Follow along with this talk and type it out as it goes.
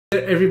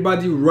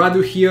Everybody,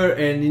 Radu here,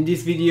 and in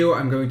this video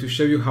I'm going to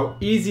show you how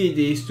easy it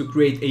is to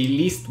create a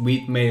list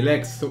with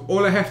MailX. So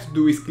all I have to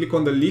do is click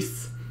on the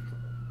lists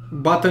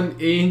button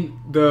in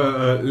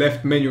the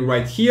left menu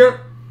right here,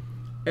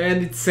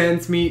 and it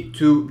sends me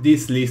to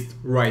this list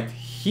right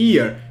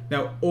here.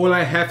 Now all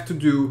I have to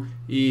do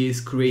is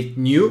create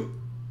new.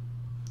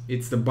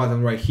 It's the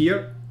button right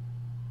here,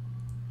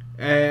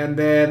 and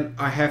then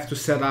I have to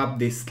set up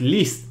this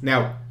list.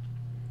 Now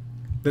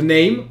the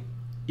name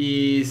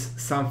is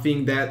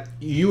something that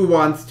you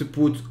want to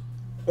put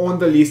on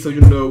the list so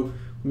you know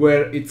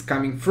where it's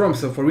coming from.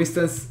 So for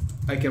instance,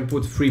 I can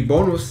put free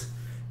bonus,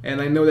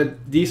 and I know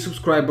that these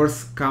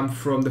subscribers come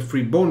from the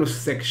free bonus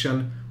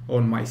section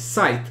on my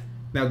site.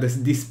 Now this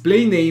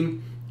display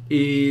name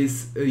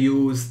is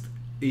used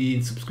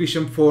in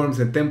subscription forms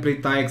and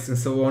template tags and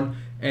so on,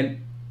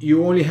 and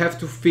you only have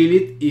to fill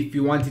it if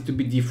you want it to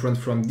be different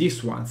from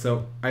this one.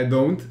 So I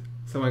don't,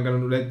 so I'm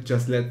gonna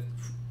just let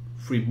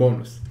free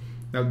bonus.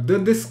 Now the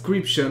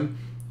description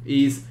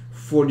is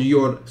for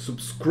your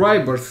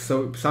subscribers,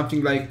 so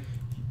something like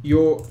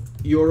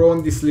you're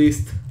on this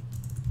list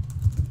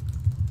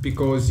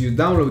because you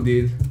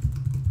downloaded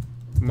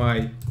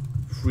my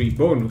free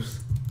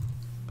bonus.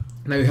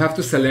 Now you have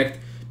to select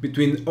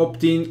between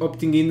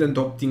opting in and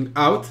opting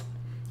out,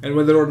 and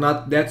whether or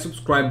not that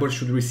subscriber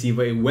should receive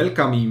a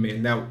welcome email.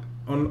 Now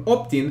on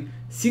opt-in,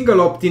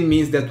 single opt-in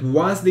means that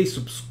once they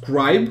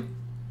subscribe,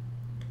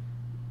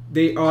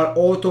 they are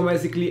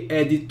automatically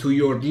added to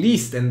your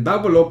list, and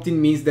double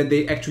opt-in means that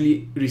they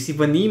actually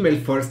receive an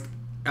email first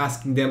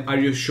asking them, are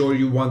you sure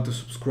you want to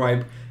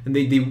subscribe, and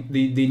they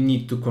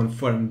need to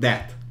confirm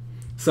that.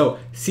 So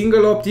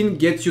single opt-in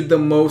gets you the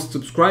most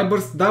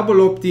subscribers.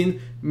 Double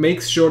opt-in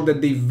makes sure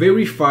that they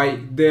verify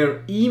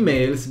their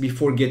emails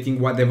before getting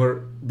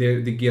whatever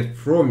they get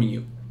from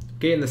you.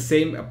 Okay, and the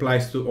same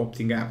applies to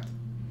opting out.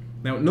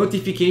 Now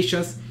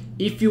notifications,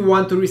 if you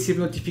want to receive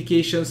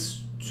notifications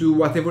to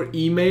whatever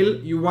email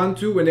you want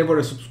to, whenever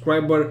a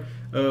subscriber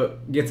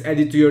gets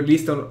added to your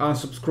list or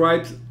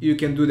unsubscribes, you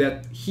can do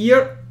that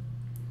here.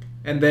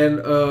 And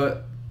then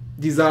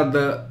these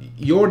are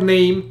your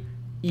name,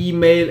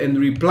 email, and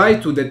reply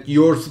to that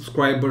your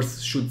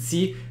subscribers should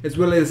see, as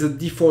well as a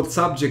default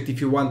subject if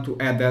you want to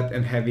add that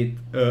and have it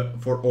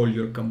for all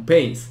your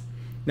campaigns.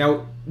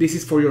 Now this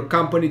is for your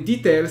company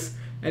details,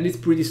 and it's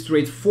pretty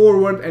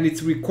straightforward, and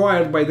it's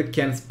required by the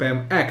Can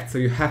Spam Act, so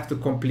you have to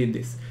complete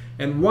this.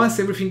 And once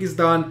everything is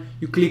done,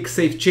 you click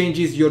Save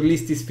Changes, your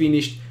list is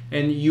finished,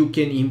 and you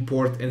can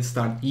import and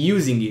start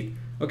using it.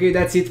 Okay,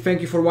 that's it.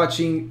 Thank you for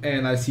watching,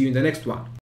 and I'll see you in the next one.